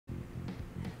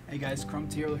Hey guys,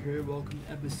 Crumped here. Welcome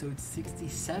to episode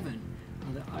 67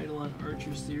 of the Idleon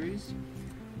Archer series.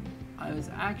 I was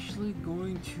actually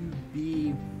going to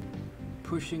be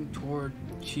pushing toward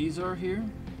Cheezar here,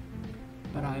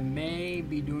 but I may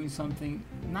be doing something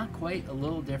not quite a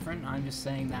little different. I'm just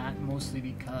saying that mostly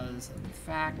because of the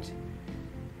fact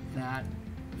that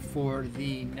for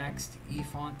the next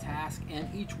Efaunt task,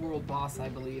 and each world boss I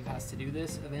believe has to do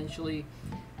this eventually,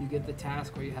 you get the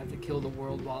task where you have to kill the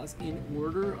world boss in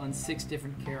order on 6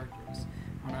 different characters,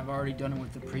 and I've already done it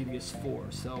with the previous 4,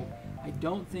 so I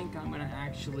don't think I'm going to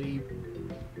actually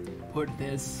put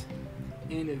this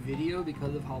in a video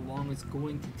because of how long it's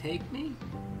going to take me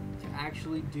to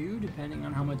actually do, depending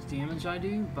on how much damage I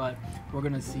do, but we're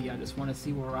going to see. I just want to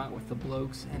see where we're at with the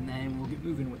Bloques, and then we'll get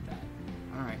moving with that.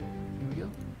 Alright, here we go.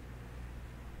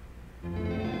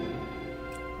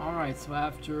 Alright, so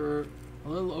after a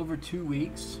little over 2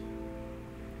 weeks,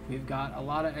 we've got a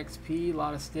lot of XP, a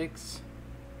lot of sticks,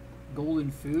 golden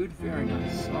food, very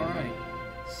nice. Alright,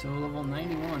 so level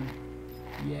 91.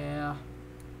 Yeah,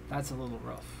 that's a little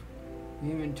rough.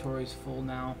 The inventory's full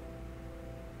now.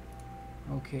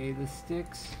 Okay, the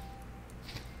sticks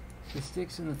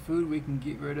and the food we can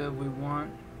get rid of. We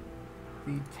want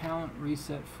the talent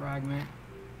reset fragment,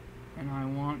 and I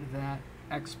want that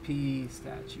XP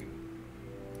statue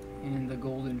and the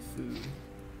golden food.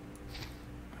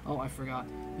 Oh, I forgot.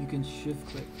 You can shift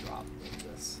click drop like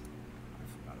this. I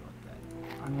forgot about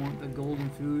that. I want the golden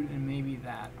food and maybe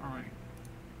that. Alright.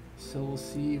 So we'll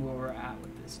see where we're at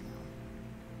with this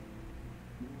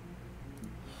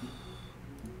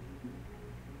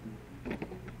now.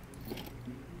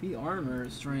 The armor,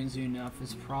 strangely enough,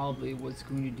 is probably what's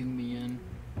going to do me in.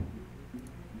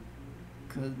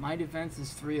 Because my defense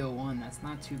is 301. That's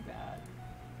not too bad.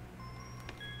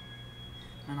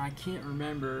 And I can't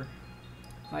remember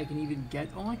if I can even get...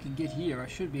 Oh, I can get here. I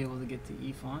should be able to get to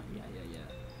Efaunt. Yeah.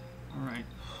 Alright.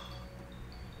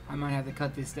 I might have to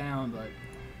cut this down, but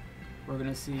we're going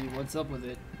to see what's up with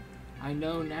it. I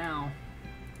know now...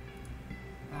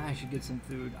 I should get some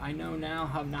food. I know now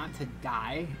how not to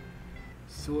die,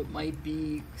 so it might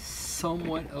be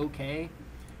somewhat okay.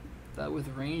 But with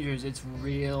Rangers, it's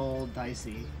real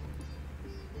dicey.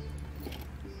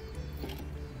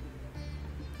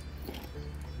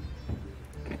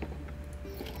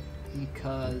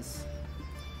 Because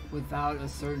without a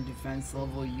certain defense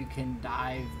level, you can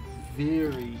die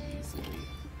very easily.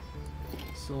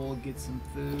 So we'll get some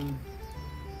food,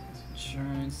 some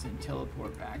insurance, and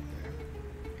teleport back there.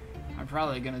 I'm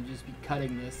probably gonna just be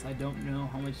cutting this. I don't know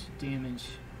how much damage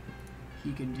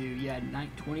he can do. Yeah,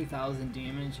 20,000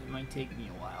 damage. It might take me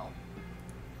a while.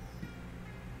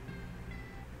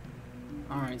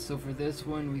 Alright, so for this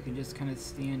one, we can just kind of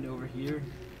stand over here.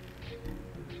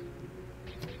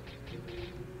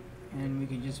 And we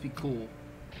can just be cool.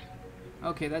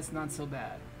 Okay, that's not so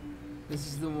bad. This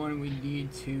is the one we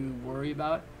need to worry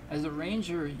about. As a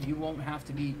ranger, you won't have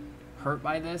to be hurt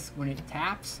by this. When it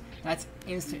taps, that's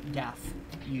instant death,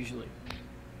 usually.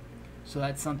 So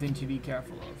that's something to be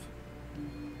careful of.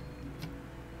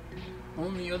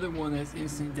 Only other one that's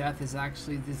instant death is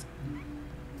actually this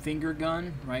finger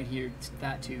gun right here.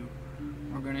 That too.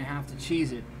 We're gonna have to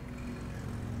cheese it.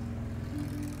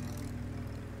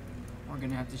 We're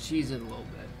gonna have to cheese it a little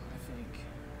bit, I think.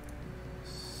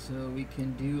 So we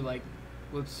can do like,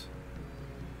 whoops.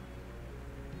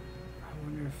 I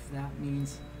wonder if that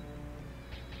means.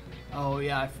 Oh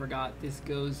yeah, I forgot. This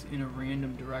goes in a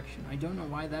random direction. I don't know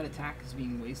why that attack is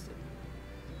being wasted.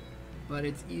 But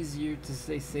it's easier to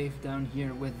stay safe down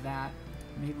here with that.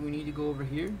 Maybe we need to go over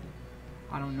here?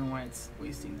 I don't know why it's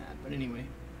wasting that, but anyway.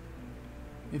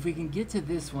 If we can get to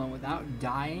this one without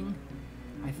dying,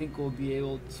 I think we'll be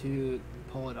able to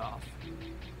pull it off.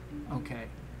 Okay,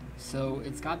 so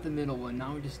it's got the middle one.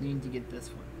 Now we just need to get this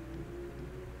one.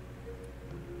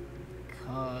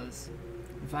 Because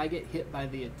if I get hit by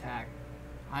the attack,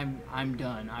 I'm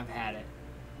done. I've had it.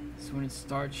 So when it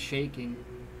starts shaking,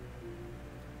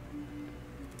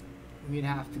 we'd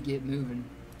have to get moving.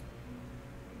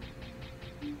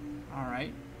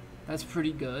 Alright. That's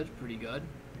pretty good. Pretty good.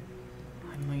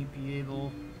 I might be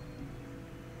able...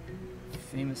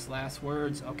 Famous last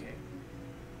words. Okay.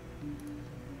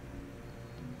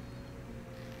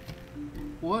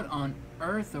 What on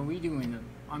earth are we doing?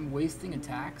 I'm wasting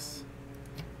attacks?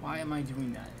 Why am I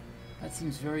doing that? That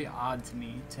seems very odd to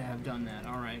me to have done that.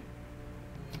 Alright.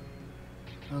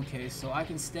 Okay, so I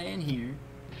can stay in here.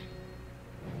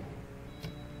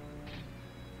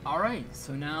 Alright,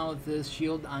 so now the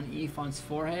shield on Efaunt's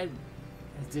forehead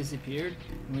has disappeared,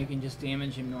 and we can just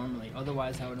damage him normally.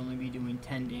 Otherwise, I would only be doing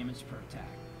 10 damage per attack.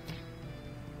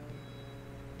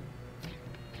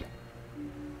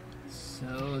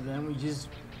 So then we just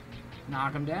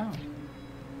knock them down.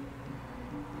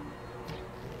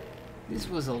 This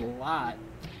was a lot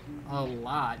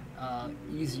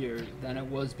easier than it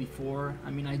was before.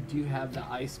 I mean, I do have the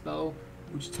ice bow,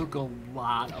 which took a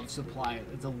lot of supply.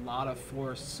 It's a lot of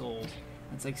forest souls.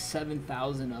 It's like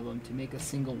 7,000 of them to make a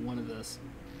single one of this.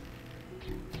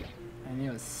 And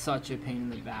it was such a pain in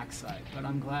the backside, but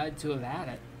I'm glad to have had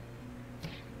it.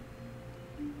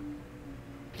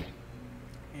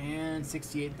 And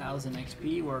 68,000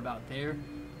 XP, we're about there.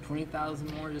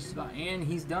 20,000 more, just about, and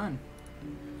he's done.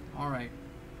 Alright,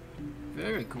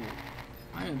 very cool.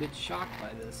 I'm a bit shocked by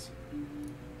this.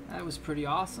 That was pretty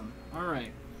awesome.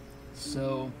 Alright,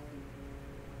 so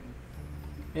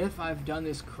if I've done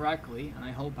this correctly, and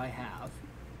I hope I have,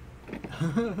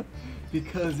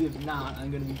 because if not, I'm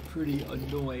going to be pretty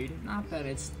annoyed. Not that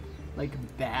it's like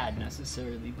bad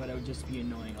necessarily, but it would just be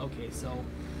annoying. Okay, so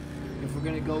if we're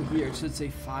going to go here, it should say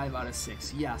 5 out of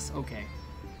 6. Yes, okay.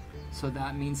 So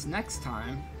that means next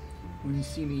time, when you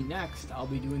see me next, I'll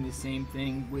be doing the same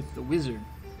thing with the wizard.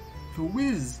 The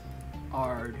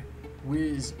wizard.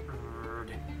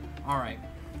 Alright.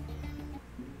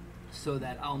 So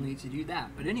that I'll need to do that.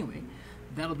 But anyway,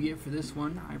 that'll be it for this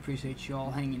one. I appreciate you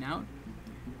all hanging out.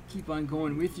 Keep on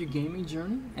going with your gaming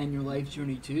journey and your life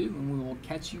journey too, and we will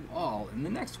catch you all in the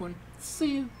next one.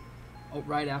 See you. Oh,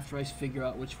 right after I figure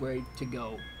out which way to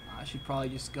go. I should probably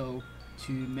just go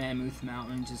to Mammoth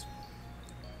Mountain, just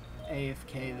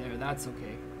AFK there. That's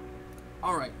okay.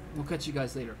 Alright, we'll catch you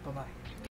guys later. Bye-bye.